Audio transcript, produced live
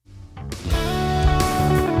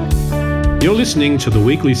You're listening to the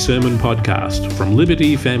weekly sermon podcast from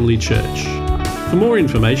Liberty Family Church. For more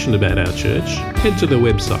information about our church, head to the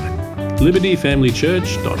website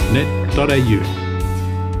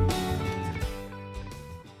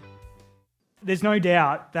libertyfamilychurch.net.au. There's no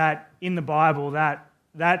doubt that in the Bible,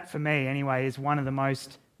 that for me anyway, is one of the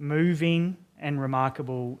most moving and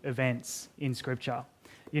remarkable events in Scripture.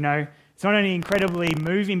 You know, it's not only incredibly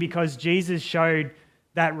moving because Jesus showed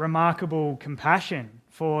that remarkable compassion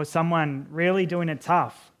for someone really doing it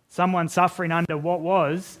tough, someone suffering under what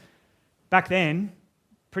was, back then,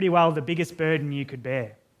 pretty well the biggest burden you could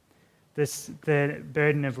bear, the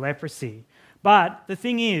burden of leprosy. But the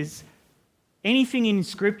thing is, anything in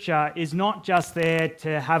Scripture is not just there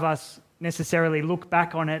to have us necessarily look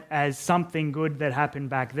back on it as something good that happened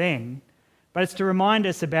back then, but it's to remind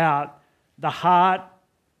us about the heart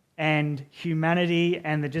and humanity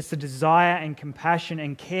and just the desire and compassion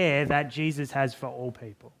and care that Jesus has for all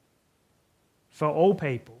people. For all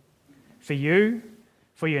people. For you,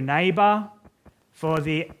 for your neighbour, for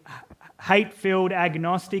the hate-filled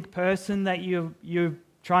agnostic person that you're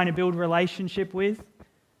trying to build a relationship with,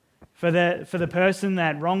 for the person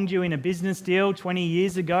that wronged you in a business deal 20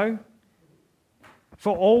 years ago,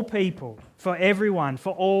 for all people, for everyone,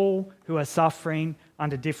 for all who are suffering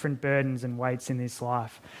under different burdens and weights in this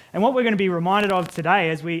life. And what we're going to be reminded of today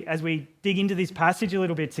as we dig into this passage a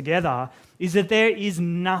little bit together is that there is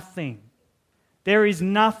nothing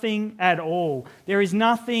at all. There is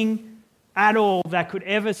nothing at all that could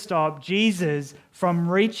ever stop Jesus from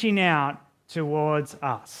reaching out towards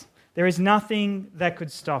us. There is nothing that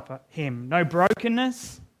could stop him. No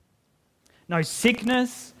brokenness, no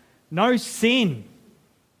sickness, no sin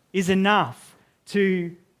is enough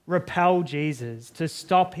to repel Jesus, to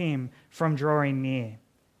stop him from drawing near.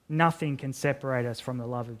 Nothing can separate us from the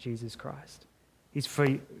love of Jesus Christ. He's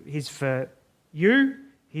for you,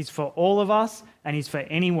 he's for all of us, and he's for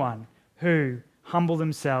anyone who humble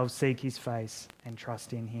themselves, seek his face, and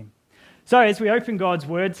trust in him. So as we open God's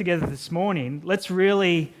word together this morning, let's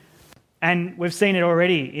really, and we've seen it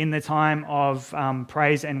already in the time of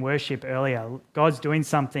praise and worship earlier, God's doing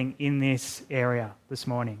something in this area this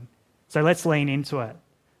morning. So let's lean into it.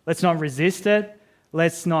 Let's not resist it.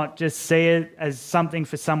 Let's not just see it as something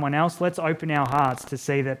for someone else. Let's open our hearts to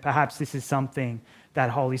see that perhaps this is something that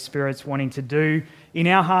Holy Spirit's wanting to do in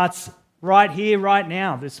our hearts right here, right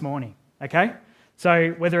now, this morning. Okay?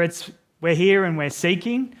 So whether it's we're here and we're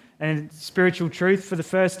seeking and spiritual truth for the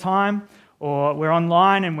first time, or we're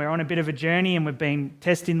online and we're on a bit of a journey and we've been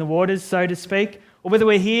testing the waters, so to speak, or whether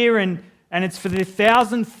we're here and it's for the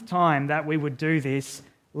 1,000th time that we would do this,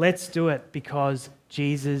 let's do it because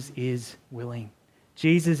Jesus is willing.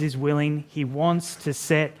 Jesus is willing. He wants to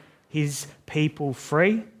set his people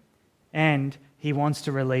free and he wants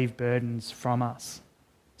to relieve burdens from us.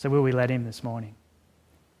 So will we let him this morning?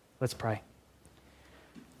 Let's pray.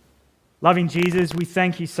 Loving Jesus, we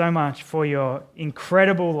thank you so much for your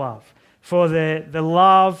incredible love, for the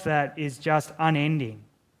love that is just unending.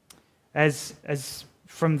 As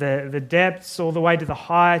from the depths all the way to the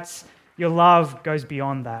heights, your love goes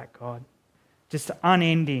beyond that, God. Just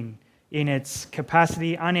unending in its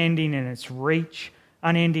capacity, unending in its reach,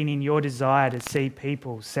 unending in your desire to see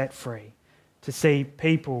people set free, to see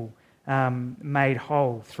people made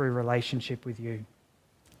whole through relationship with you.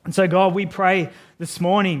 And so, God, we pray this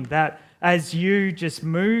morning that as you just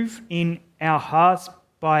move in our hearts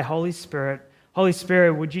by Holy Spirit,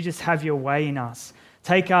 would you just have your way in us?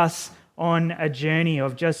 Take us on a journey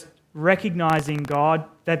of just recognizing, God,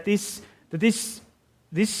 that this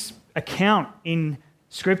account in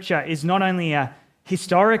Scripture is not only a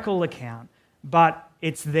historical account, but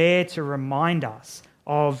it's there to remind us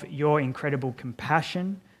of your incredible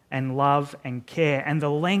compassion and love and care and the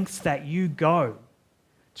lengths that you go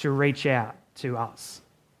to reach out to us,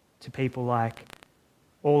 to people like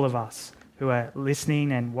all of us who are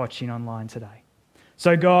listening and watching online today.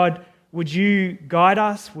 So God, would you guide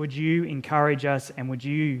us, would you encourage us, and would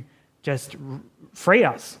you just free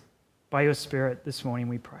us by your Spirit this morning,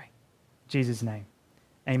 we pray. In Jesus' name,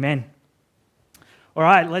 amen. All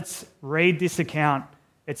right, let's read this account.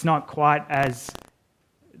 It's not quite as,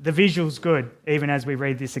 the visual's good, even as we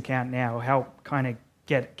read this account now. It'll help kind of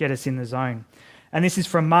get us in the zone. And this is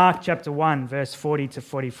from Mark chapter 1, verse 40 to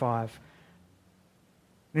 45.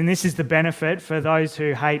 And this is the benefit for those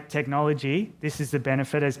who hate technology. This is the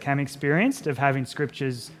benefit, as Cam experienced, of having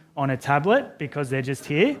scriptures on a tablet because they're just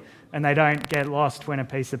here and they don't get lost when a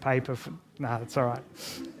piece of paper... No, that's all right.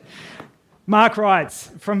 Mark writes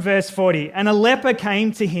from verse 40, "And a leper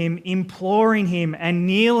came to him, imploring him, and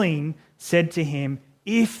kneeling said to him,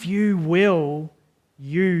 'If you will,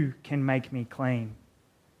 you can make me clean.'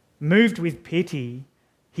 Moved with pity,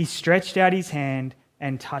 he stretched out his hand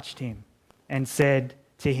and touched him and said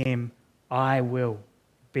to him, "I will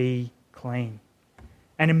be clean."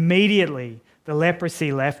 And immediately the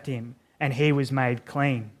leprosy left him and he was made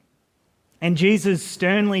clean. And Jesus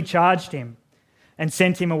sternly charged him and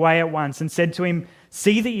sent him away at once and said to him,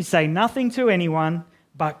 "See that you say nothing to anyone,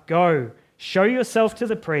 but go, show yourself to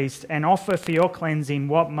the priest and offer for your cleansing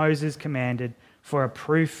what Moses commanded for a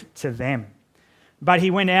proof to them." But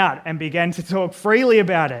he went out and began to talk freely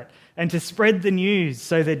about it and to spread the news,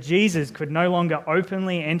 so that Jesus could no longer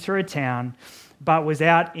openly enter a town, but was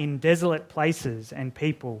out in desolate places, and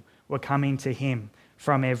people were coming to him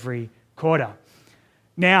from every quarter.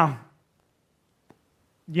 Now,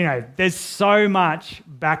 there's so much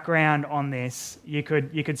background on this. You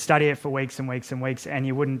could study it for weeks and weeks and weeks, and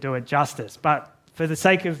you wouldn't do it justice. But for the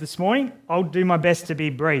sake of this morning, I'll do my best to be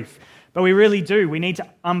brief. But we really do. We need to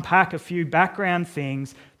unpack a few background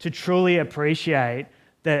things to truly appreciate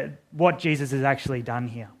what Jesus has actually done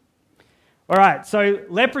here. All right, so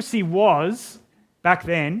leprosy was back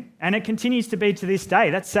then, and it continues to be to this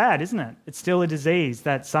day. That's sad, isn't it? It's still a disease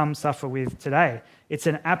that some suffer with today. It's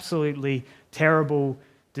an absolutely terrible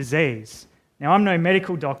disease. Now, I'm no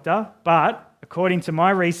medical doctor, but according to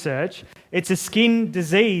my research, it's a skin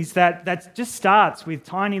disease that just starts with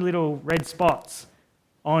tiny little red spots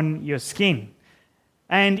on your skin.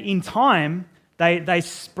 And in time, they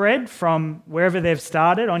spread from wherever they've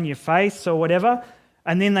started, on your face or whatever,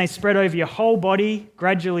 and then they spread over your whole body,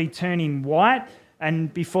 gradually turning white,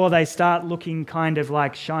 and before they start looking kind of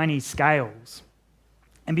like shiny scales.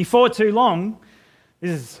 And before too long,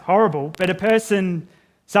 this is horrible, but a person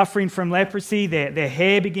suffering from leprosy, their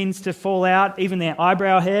hair begins to fall out, even their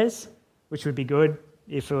eyebrow hairs, which would be good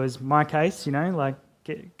if it was my case,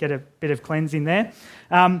 get a bit of cleansing there.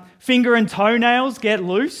 Finger and toenails get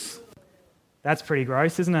loose. That's pretty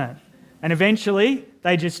gross, isn't it? And eventually,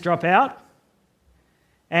 they just drop out.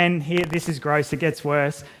 And here, this is gross, it gets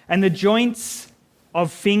worse. And the joints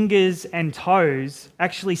of fingers and toes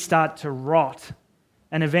actually start to rot.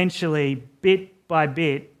 And eventually, bit by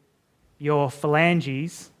bit, your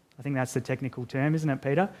phalanges, I think that's the technical term, isn't it,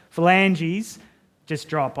 Peter? Phalanges just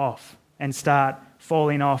drop off and start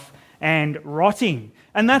falling off and rotting.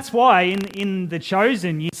 And that's why in The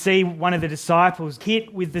Chosen, you see one of the disciples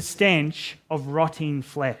hit with the stench of rotting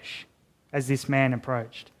flesh as this man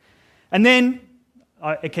approached. And then,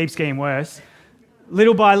 it keeps getting worse.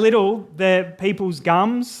 Little by little, the people's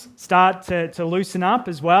gums start to loosen up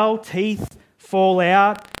as well. Teeth fall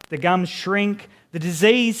out, the gums shrink. The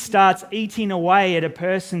disease starts eating away at a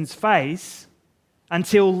person's face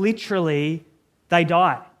until literally they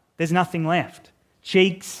die. There's nothing left.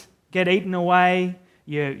 Cheeks get eaten away,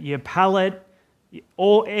 your palate,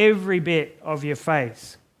 every bit of your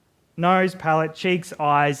face. Nose, palate, cheeks,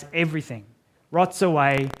 eyes, everything rots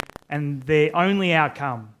away, and the only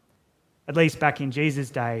outcome, at least back in Jesus'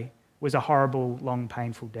 day, was a horrible, long,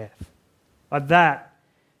 painful death. But that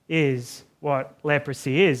is what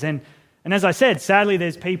leprosy is. And as I said, sadly,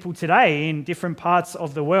 there's people today in different parts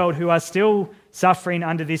of the world who are still suffering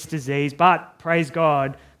under this disease, but praise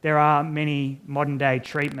God, there are many modern-day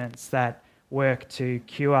treatments that work to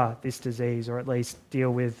cure this disease, or at least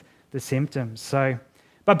deal with the symptoms.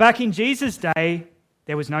 But back in Jesus' day,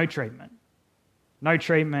 there was no treatment. No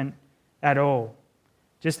treatment at all.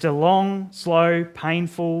 Just a long, slow,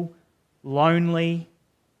 painful, lonely,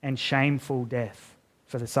 and shameful death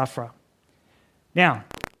for the sufferer. Now,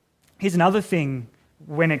 here's another thing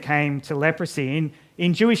when it came to leprosy.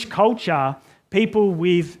 In Jewish culture, people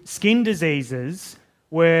with skin diseases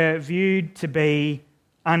were viewed to be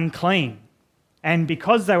unclean. And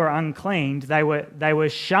because they were unclean, they were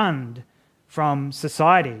shunned from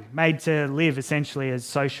society, made to live essentially as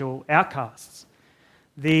social outcasts.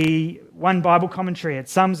 The one Bible commentary, it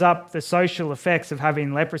sums up the social effects of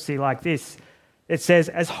having leprosy like this. It says,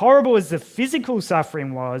 as horrible as the physical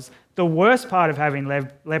suffering was, the worst part of having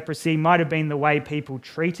leprosy might have been the way people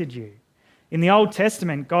treated you. In the Old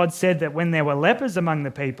Testament, God said that when there were lepers among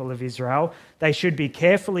the people of Israel, they should be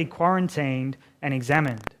carefully quarantined and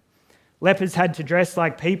examined. Lepers had to dress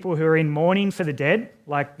like people who are in mourning for the dead,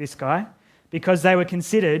 like this guy, because they were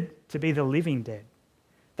considered to be the living dead.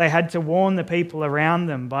 They had to warn the people around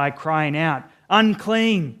them by crying out,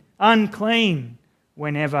 "Unclean, unclean,"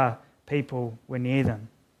 whenever people were near them.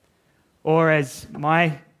 Or as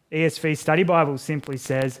my ESV study Bible simply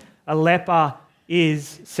says, a leper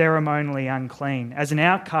is ceremonially unclean. As an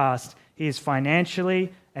outcast, he is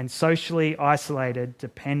financially and socially isolated,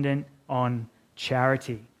 dependent on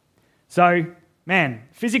charity. So, man,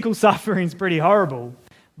 physical suffering is pretty horrible,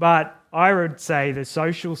 but I would say the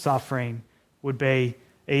social suffering would be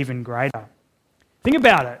even greater. Think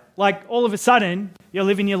about it. Like all of a sudden, you're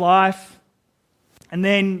living your life and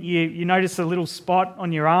then you notice a little spot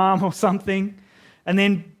on your arm or something. And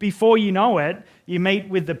then before you know it, you meet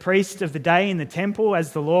with the priest of the day in the temple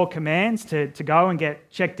as the law commands to go and get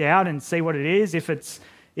checked out and see what it is, if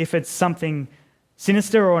it's something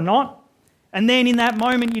sinister or not. And then in that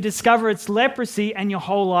moment, you discover it's leprosy and your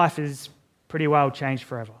whole life is pretty well changed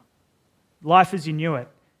forever. Life as you knew it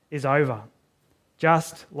is over.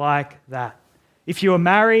 Just like that. If you were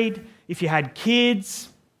married, if you had kids,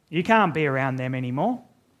 you can't be around them anymore.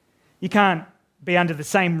 You can't be under the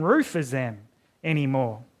same roof as them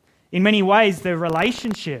anymore. In many ways, the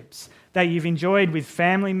relationships that you've enjoyed with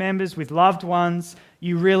family members, with loved ones,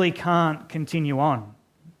 you really can't continue on.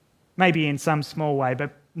 Maybe in some small way,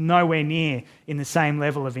 but nowhere near in the same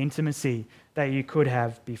level of intimacy that you could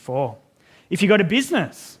have before. If you've got a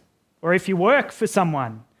business or if you work for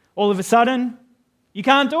someone, all of a sudden, you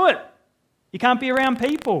can't do it. You can't be around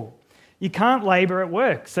people. You can't labour at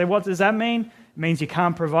work. So what does that mean? It means you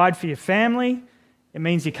can't provide for your family. It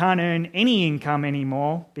means you can't earn any income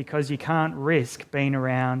anymore because you can't risk being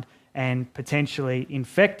around and potentially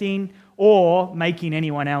infecting or making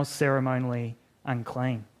anyone else ceremonially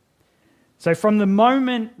unclean. So from the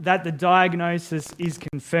moment that the diagnosis is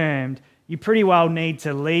confirmed, you pretty well need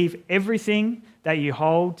to leave everything that you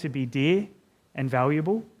hold to be dear and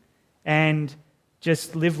valuable and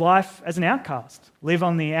just live life as an outcast. Live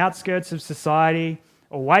on the outskirts of society,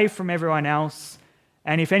 away from everyone else.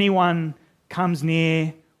 And if anyone comes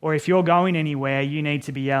near or if you're going anywhere, you need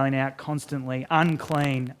to be yelling out constantly,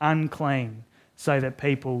 unclean, unclean, so that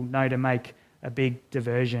people know to make a big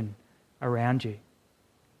diversion around you.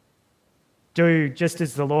 Do just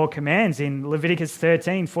as the law commands in Leviticus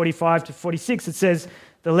 13, 45 to 46. It says,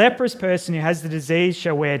 "The leprous person who has the disease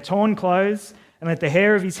shall wear torn clothes and let the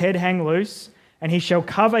hair of his head hang loose, and he shall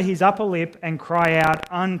cover his upper lip and cry out,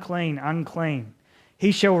 unclean, unclean.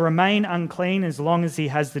 He shall remain unclean as long as he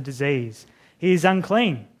has the disease. He is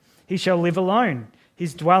unclean. He shall live alone.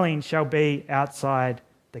 His dwelling shall be outside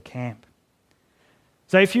the camp."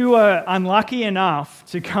 So if you were unlucky enough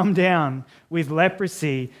to come down with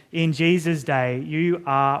leprosy in Jesus' day, you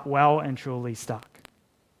are well and truly stuck.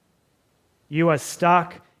 You are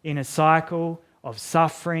stuck in a cycle of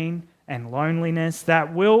suffering and loneliness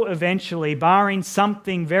that will eventually, barring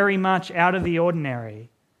something very much out of the ordinary,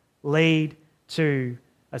 lead to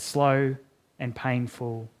a slow and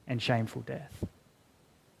painful and shameful death.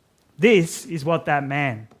 This is what that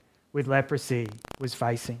man with leprosy was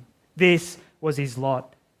facing. This was his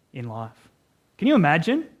lot in life. Can you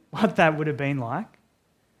imagine what that would have been like?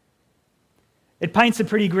 It paints a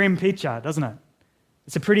pretty grim picture, doesn't it?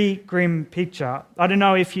 It's a pretty grim picture. I don't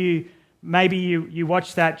know if you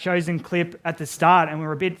watched that chosen clip at the start and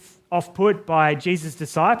were a bit off-put by Jesus'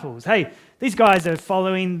 disciples. Hey, these guys are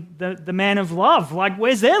following the man of love. Like,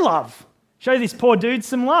 where's their love? Show this poor dude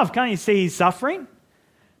some love. Can't you see he's suffering?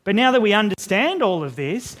 But now that we understand all of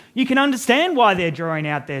this, you can understand why they're drawing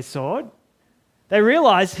out their sword. They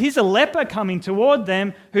realise here's a leper coming toward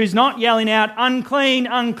them who's not yelling out, unclean,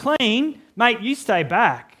 unclean. Mate, you stay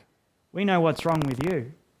back. We know what's wrong with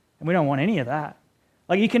you. And we don't want any of that.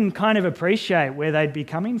 Like, you can kind of appreciate where they'd be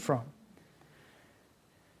coming from.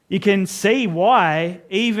 You can see why,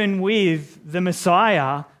 even with the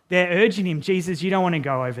Messiah, they're urging him, Jesus, you don't want to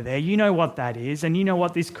go over there. You know what that is, and you know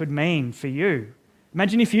what this could mean for you.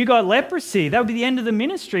 Imagine if you got leprosy. That would be the end of the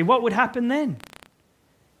ministry. What would happen then?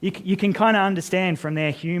 You can kind of understand from their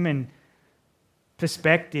human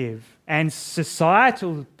perspective and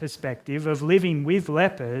societal perspective of living with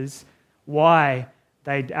lepers why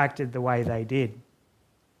they acted the way they did.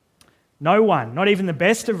 No one, not even the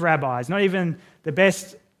best of rabbis, not even the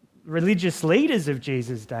best religious leaders of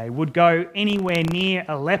Jesus' day would go anywhere near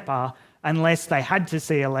a leper unless they had to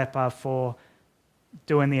see a leper for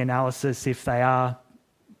doing the analysis if they are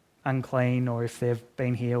unclean or if they've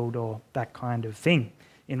been healed or that kind of thing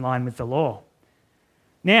in line with the law.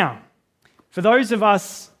 Now, for those of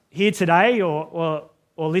us here today or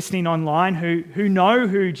listening online who know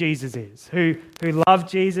who Jesus is, who love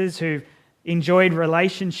Jesus, who enjoyed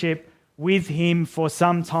relationship with him for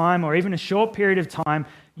some time or even a short period of time,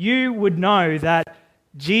 you would know that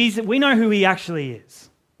Jesus, we know who he actually is.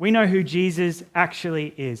 We know who Jesus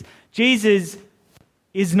actually is. Jesus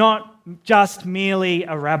is not just merely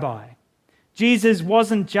a rabbi. Jesus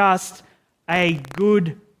wasn't just a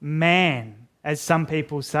good man, as some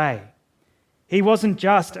people say. He wasn't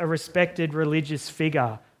just a respected religious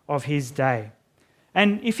figure of his day.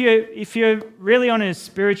 And if you're really on a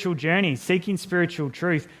spiritual journey, seeking spiritual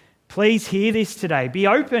truth, please hear this today. Be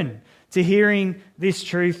open to hearing this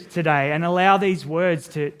truth today and allow these words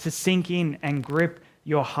to sink in and grip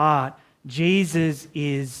your heart. Jesus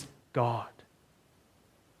is God.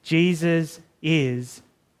 Jesus is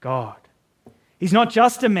God. He's not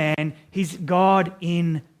just a man, he's God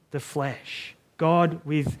in the flesh, God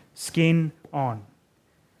with skin on.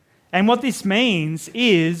 And what this means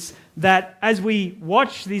is that as we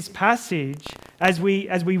watch this passage, as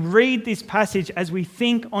we read this passage, as we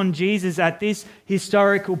think on Jesus at this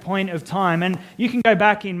historical point of time, and you can go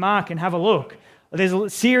back in Mark and have a look. There's a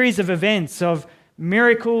series of events of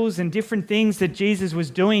miracles and different things that Jesus was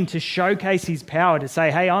doing to showcase his power, to say,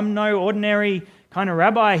 hey, I'm no ordinary kind of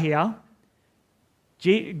rabbi here.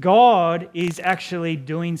 God is actually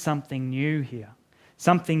doing something new here,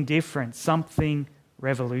 something different, something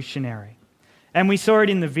revolutionary. And we saw it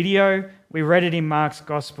in the video. We read it in Mark's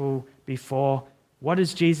gospel before. What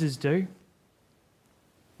does Jesus do?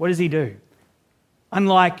 What does he do?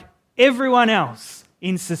 Unlike everyone else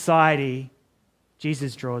in society,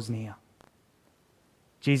 Jesus draws near.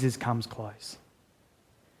 Jesus comes close.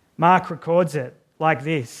 Mark records it like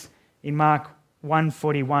this in Mark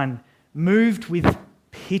 1:41. Moved with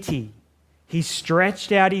pity, he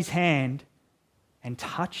stretched out his hand and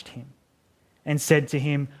touched him and said to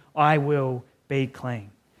him, I will be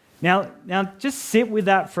clean. Now just sit with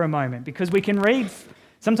that for a moment, because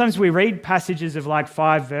sometimes we read passages of like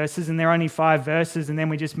 5 verses and they're only 5 verses and then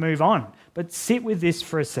we just move on. But sit with this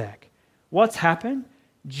for a sec. What's happened?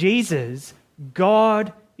 Jesus,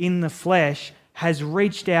 God in the flesh, has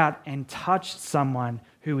reached out and touched someone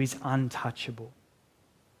who is untouchable.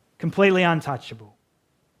 Completely untouchable.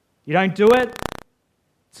 You don't do it.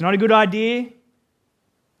 It's not a good idea.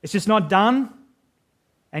 It's just not done.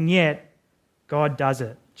 And yet, God does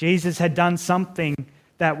it. Jesus had done something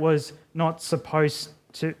that was not supposed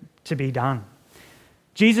to be done.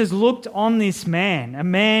 Jesus looked on this man, a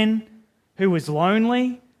man who was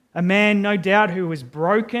lonely, a man no doubt who was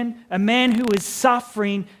broken, a man who was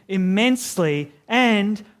suffering immensely,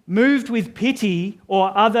 and moved with pity,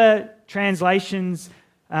 or other translations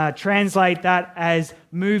translate that as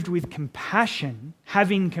moved with compassion,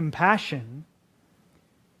 having compassion.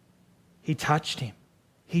 He touched him.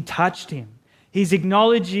 He touched him. He's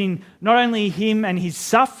acknowledging not only him and his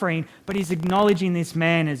suffering, but he's acknowledging this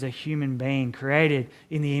man as a human being created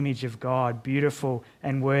in the image of God, beautiful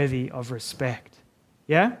and worthy of respect.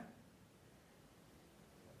 Yeah?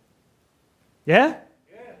 Yeah?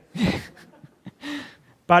 Yeah.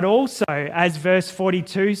 But also, as verse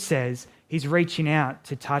 42 says, he's reaching out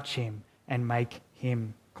to touch him and make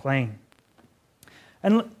him clean.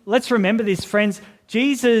 And let's remember this, friends.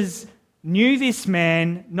 Jesus knew this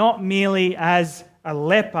man not merely as a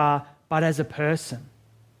leper, but as a person.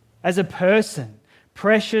 As a person,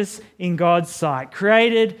 precious in God's sight,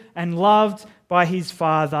 created and loved by his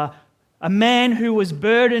Father, a man who was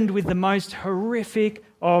burdened with the most horrific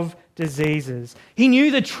of diseases. He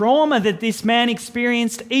knew the trauma that this man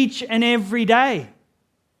experienced each and every day.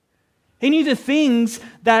 He knew the things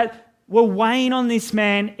that were weighing on this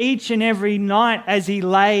man each and every night as he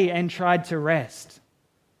lay and tried to rest.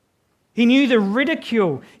 He knew the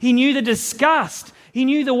ridicule. He knew the disgust. He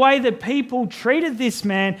knew the way that people treated this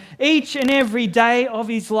man each and every day of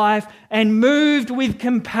his life, and moved with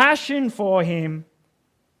compassion for him,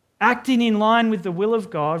 acting in line with the will of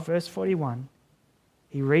God. Verse 41,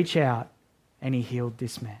 he reached out and he healed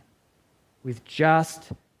this man with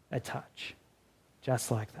just a touch,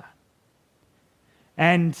 just like that.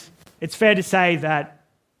 And it's fair to say that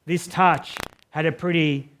this touch had a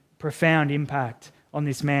pretty profound impact on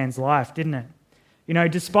this man's life, didn't it? You know,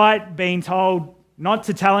 despite being told not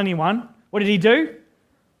to tell anyone, what did he do?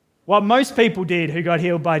 What most people did who got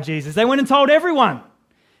healed by Jesus. They went and told everyone.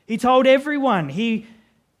 He told everyone.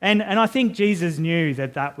 And I think Jesus knew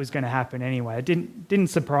that was going to happen anyway. It didn't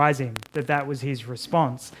surprise him that was his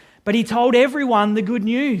response. But he told everyone the good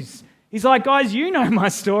news. He's like, guys, you know my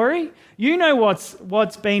story. You know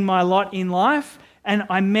what's been my lot in life. And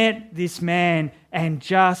I met this man, and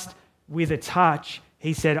just with a touch,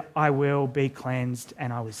 he said, I will be cleansed,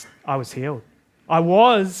 and I was healed. I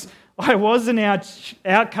was an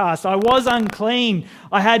outcast. I was unclean.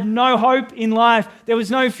 I had no hope in life. There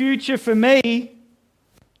was no future for me.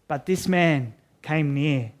 But this man came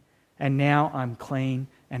near, and now I'm clean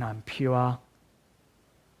and I'm pure.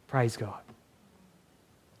 Praise God.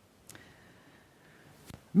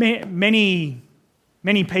 Many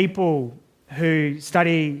people who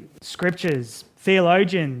study scriptures,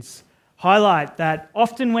 theologians, highlight that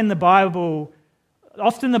often the Bible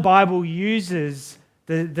uses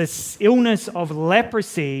the illness of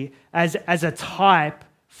leprosy as a type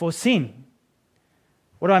for sin.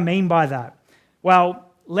 What do I mean by that? Well,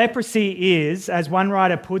 leprosy is, as one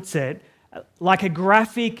writer puts it, like a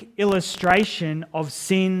graphic illustration of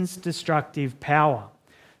sin's destructive power.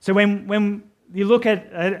 So when you look at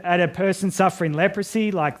a person suffering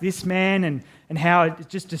leprosy, like this man, and how it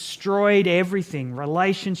just destroyed everything,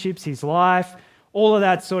 relationships, his life, all of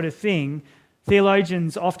that sort of thing,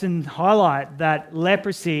 theologians often highlight that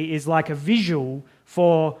leprosy is like a visual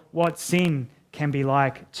for what sin can be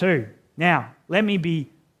like too. Now, let me be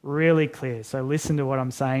really clear. So listen to what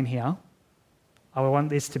I'm saying here. I want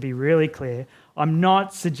this to be really clear. I'm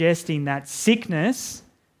not suggesting that sickness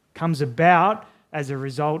comes about as a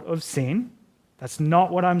result of sin. That's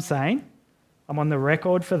not what I'm saying. I'm on the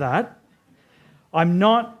record for that. I'm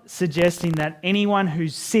not suggesting that anyone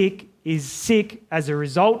who's sick is sick as a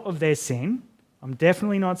result of their sin. I'm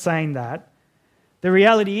definitely not saying that. The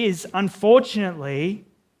reality is, unfortunately,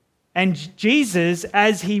 and Jesus,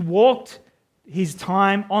 as he walked his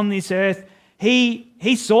time on this earth,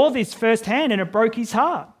 he saw this firsthand and it broke his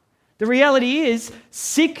heart. The reality is,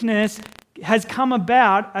 sickness has come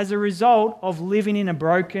about as a result of living in a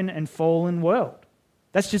broken and fallen world.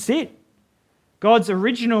 That's just it. God's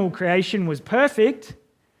original creation was perfect.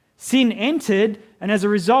 Sin entered, and as a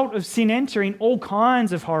result of sin entering, all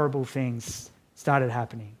kinds of horrible things started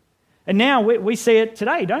happening. And now we see it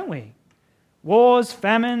today, don't we? Wars,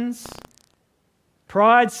 famines,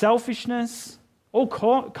 pride, selfishness, all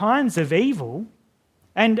kinds of evil,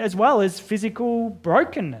 and as well as physical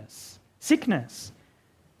brokenness, sickness.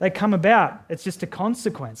 They come about. It's just a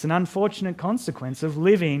consequence, an unfortunate consequence of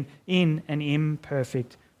living in an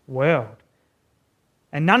imperfect world.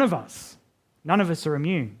 And none of us are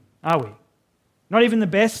immune, are we? Not even the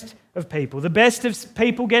best of people. The best of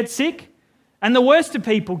people get sick, and the worst of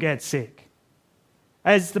people get sick.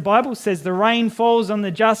 As the Bible says, the rain falls on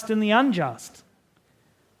the just and the unjust.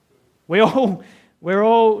 None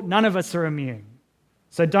of us are immune.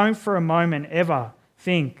 So don't for a moment ever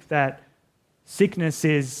think that sickness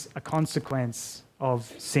is a consequence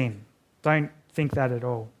of sin. Don't think that at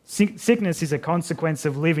all. Sickness is a consequence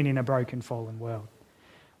of living in a broken, fallen world.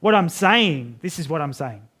 What I'm saying, this is what I'm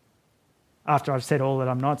saying, after I've said all that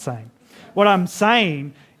I'm not saying. What I'm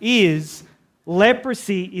saying is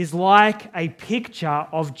leprosy is like a picture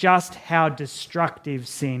of just how destructive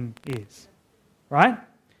sin is, right?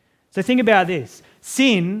 So think about this.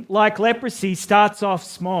 Sin, like leprosy, starts off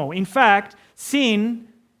small. In fact, sin,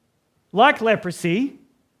 like leprosy,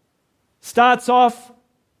 starts off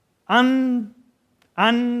unaware.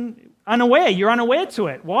 You're unaware to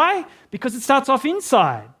it. Why? Because it starts off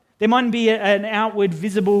inside. There mightn't be an outward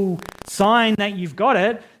visible sign that you've got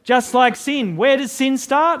it, just like sin. Where does sin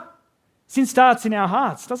start? Sin starts in our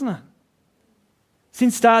hearts, doesn't it?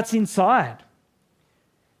 Sin starts inside.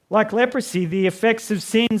 Like leprosy, the effects of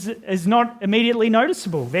sin is not immediately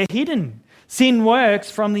noticeable. They're hidden. Sin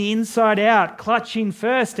works from the inside out, clutching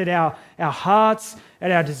first at our hearts,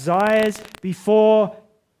 at our desires, before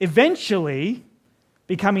eventually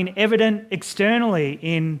becoming evident externally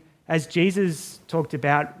in, as Jesus talked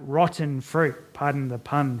about, rotten fruit. Pardon the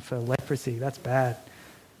pun for leprosy. That's bad.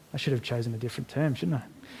 I should have chosen a different term, shouldn't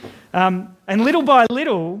I? And little by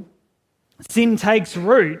little, sin takes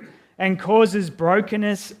root and causes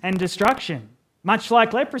brokenness and destruction, much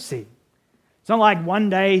like leprosy. It's not like one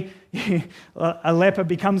day a leper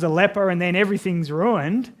becomes a leper and then everything's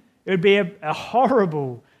ruined. It would be a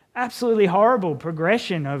horrible, absolutely horrible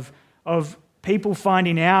progression of people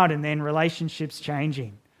finding out and then relationships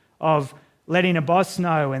changing, of letting a boss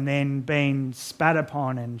know and then being spat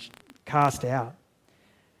upon and cast out.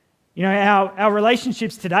 You know, our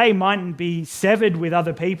relationships today mightn't be severed with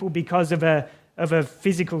other people because of a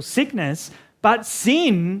physical sickness, but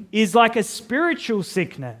sin is like a spiritual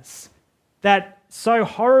sickness that so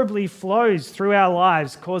horribly flows through our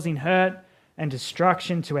lives, causing hurt and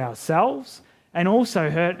destruction to ourselves, and also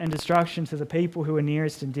hurt and destruction to the people who are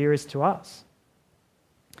nearest and dearest to us.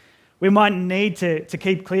 We might need to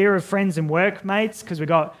keep clear of friends and workmates because we've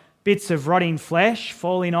got bits of rotting flesh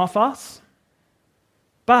falling off us.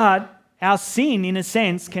 But our sin, in a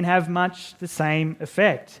sense, can have much the same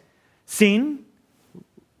effect. Sin,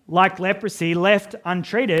 like leprosy, left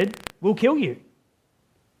untreated, will kill you.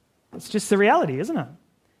 It's just the reality, isn't it?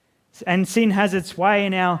 And sin has its way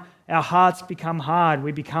and our hearts become hard.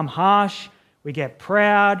 We become harsh, we get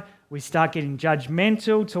proud, we start getting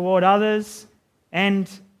judgmental toward others. And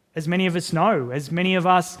as many of us know, as many of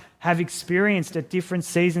us have experienced at different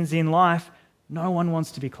seasons in life, no one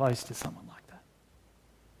wants to be close to someone like that.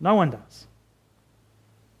 No one does.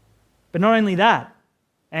 But not only that,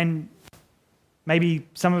 and maybe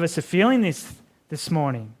some of us are feeling this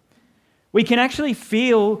morning, we can actually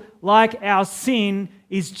feel like our sin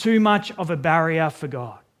is too much of a barrier for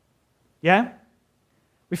God. Yeah?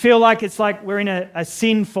 We feel like it's like we're in a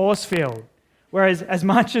sin force field. Whereas as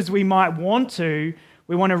much as we might want to,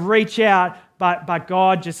 we want to reach out, but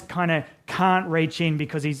God just kind of can't reach in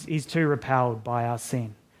because he's too repelled by our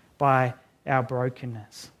sin, by our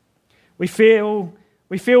brokenness. We feel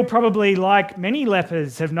probably like many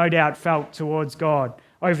lepers have no doubt felt towards God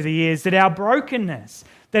over the years, that our brokenness,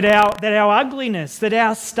 that our ugliness, that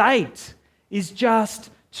our state is just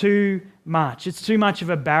too much. It's too much of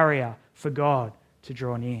a barrier for God to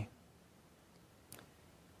draw near.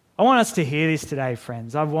 I want us to hear this today,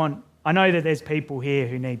 friends. I know that there's people here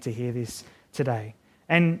who need to hear this today.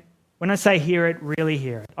 And when I say hear it, really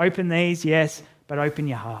hear it. Open these, yes, but open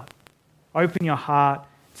your heart. Open your heart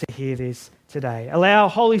to hear this today. Allow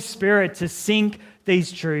Holy Spirit to sink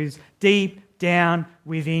these truths deep down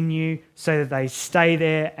within you so that they stay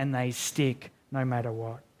there and they stick no matter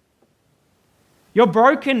what. Your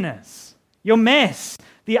brokenness, your mess,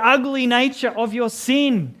 the ugly nature of your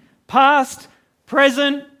sin, past,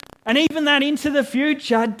 present, and even that into the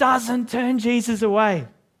future doesn't turn Jesus away.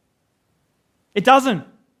 It doesn't.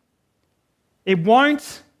 It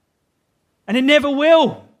won't, and it never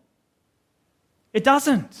will. It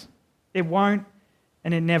doesn't. It won't,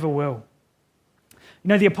 and it never will. You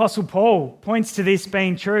know, the Apostle Paul points to this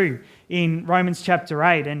being true in Romans chapter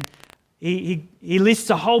 8, and he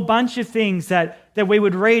lists a whole bunch of things that we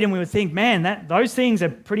would read and we would think, man, those things are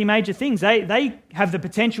pretty major things. They have the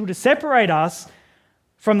potential to separate us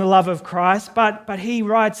from the love of Christ, but he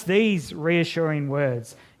writes these reassuring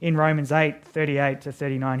words in Romans 8, 38 to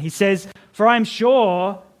 39. He says, "For I am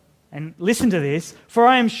sure," and listen to this, "for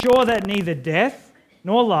I am sure that neither death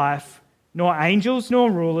nor life, nor angels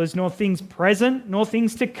nor rulers, nor things present, nor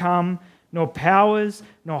things to come, nor powers,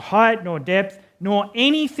 nor height, nor depth, nor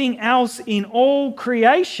anything else in all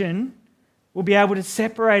creation will be able to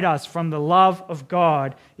separate us from the love of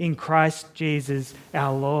God in Christ Jesus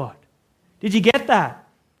our Lord." Did you get that?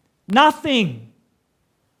 Nothing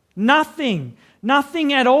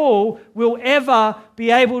at all will ever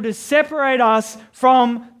be able to separate us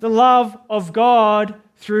from the love of God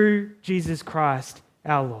through Jesus Christ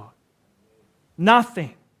our Lord.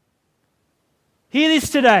 Nothing. Hear this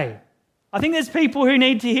today. I think there's people who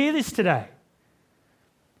need to hear this today.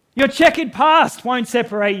 Your checkered past won't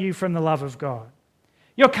separate you from the love of God.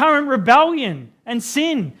 Your current rebellion and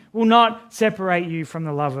sin will not separate you from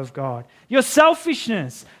the love of God. Your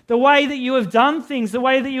selfishness, the way that you have done things, the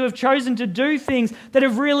way that you have chosen to do things that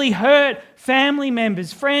have really hurt family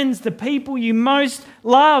members, friends, the people you most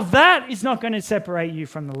love, that is not going to separate you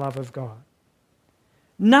from the love of God.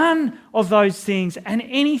 None of those things and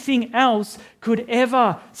anything else could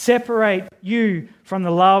ever separate you from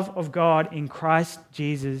the love of God in Christ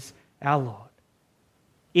Jesus our Lord.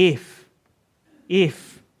 If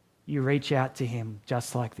you reach out to him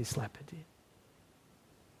just like this leper did.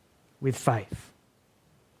 With faith.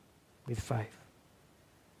 With faith.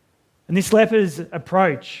 And this leper's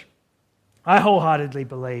approach, I wholeheartedly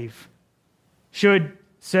believe, should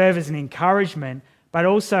serve as an encouragement, but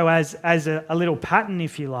also as a little pattern,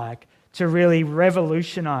 if you like, to really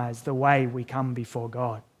revolutionize the way we come before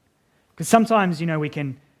God. Because sometimes, we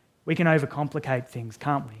can overcomplicate things,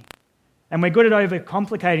 can't we? And we're good at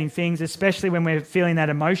overcomplicating things, especially when we're feeling that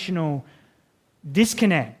emotional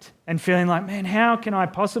disconnect and feeling like, man,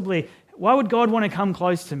 why would God want to come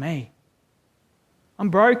close to me? I'm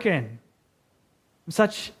broken. I'm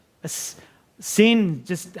such a sin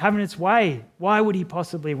just having its way. Why would he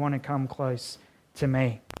possibly want to come close to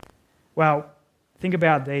me? Well, think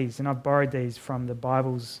about these, and I've borrowed these from the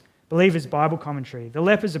Believer's Bible commentary. The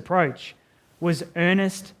leper's approach was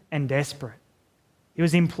earnest and desperate. He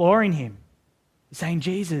was imploring him. He's saying,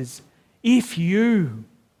 Jesus, if you,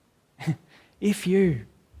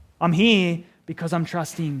 I'm here because I'm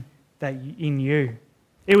trusting that in you.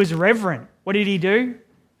 It was reverent. What did he do?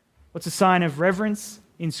 What's a sign of reverence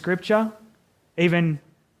in Scripture? Even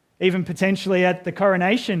potentially at the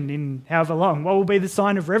coronation in however long. What will be the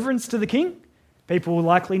sign of reverence to the king? People will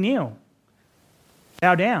likely kneel,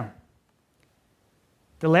 bow down.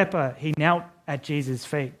 The leper, he knelt at Jesus'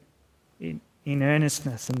 feet in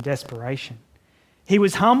earnestness and desperation. He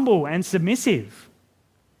was humble and submissive.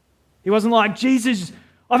 He wasn't like, Jesus,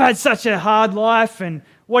 I've had such a hard life and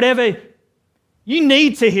whatever. You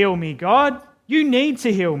need to heal me, God. You need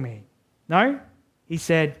to heal me. No, he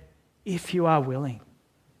said, if you are willing,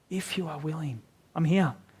 I'm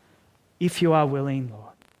here. If you are willing,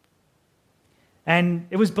 Lord. And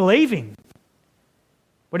it was believing.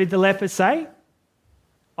 What did the leper say?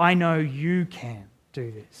 I know you can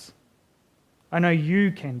do this. I know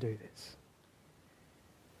you can do this.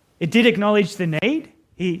 It did acknowledge the need.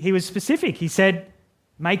 He was specific. He said,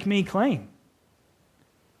 make me clean.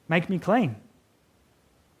 Make me clean.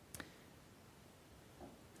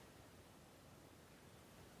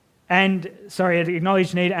 And, it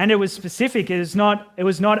acknowledged need, and it was specific. It was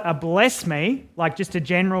not a bless me, like just a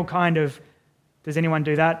general kind of, does anyone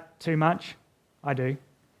do that too much? I do.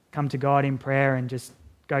 Come to God in prayer and just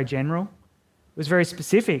go general. It was very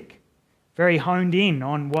specific, very honed in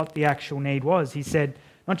on what the actual need was. He said,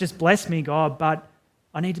 not just bless me, God, but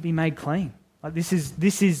I need to be made clean. Like this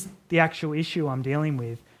is the actual issue I'm dealing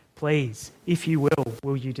with. Please, if you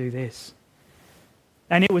will you do this?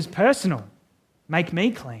 And it was personal. Make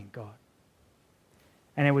me clean, God.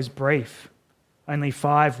 And it was brief. Only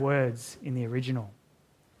 5 words in the original.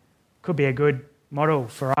 Could be a good model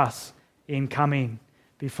for us in coming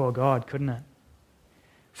before God, couldn't it?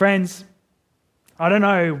 Friends, I don't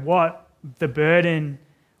know what the burden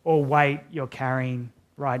or weight you're carrying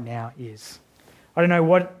right now is. I don't know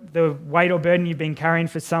what the weight or burden you've been carrying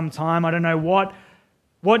for some time. I don't know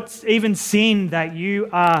what's even sin that you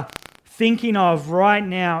are thinking of right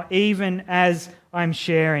now, even as I'm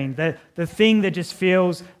sharing. The thing that just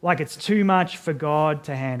feels like it's too much for God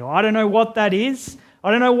to handle. I don't know what that is.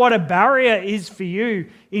 I don't know what a barrier is for you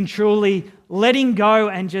in truly letting go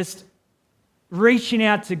and just reaching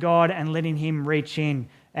out to God and letting Him reach in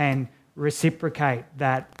and reciprocate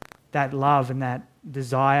that love and that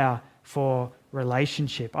desire for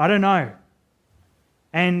relationship. I don't know.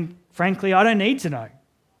 And frankly, I don't need to know.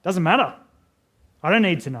 Doesn't matter. I don't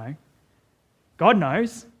need to know. God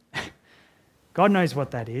knows. God knows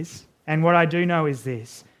what that is. And what I do know is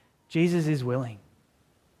this: Jesus is willing.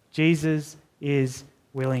 Jesus is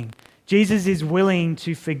willing. Jesus is willing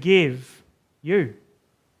to forgive you.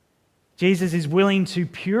 Jesus is willing to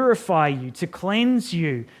purify you, to cleanse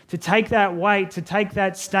you, to take that weight, to take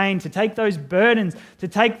that stain, to take those burdens, to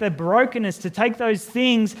take the brokenness, to take those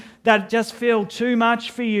things that just feel too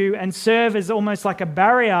much for you and serve as almost like a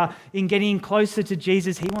barrier in getting closer to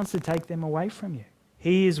Jesus. He wants to take them away from you.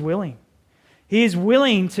 He is willing. He is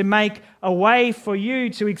willing to make a way for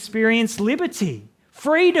you to experience liberty,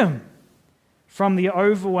 freedom from the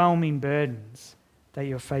overwhelming burdens that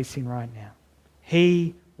you're facing right now.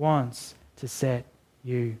 He wants to set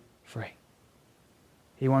you free.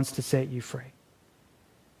 He wants to set you free.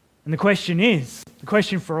 And the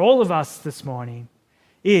question for all of us this morning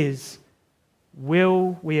is,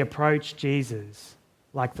 will we approach Jesus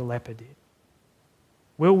like the leper did?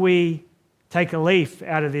 Will we take a leaf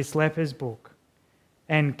out of this leper's book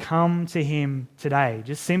and come to Him today,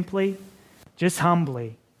 just simply, just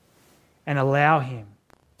humbly, and allow Him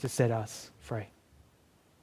to set us free?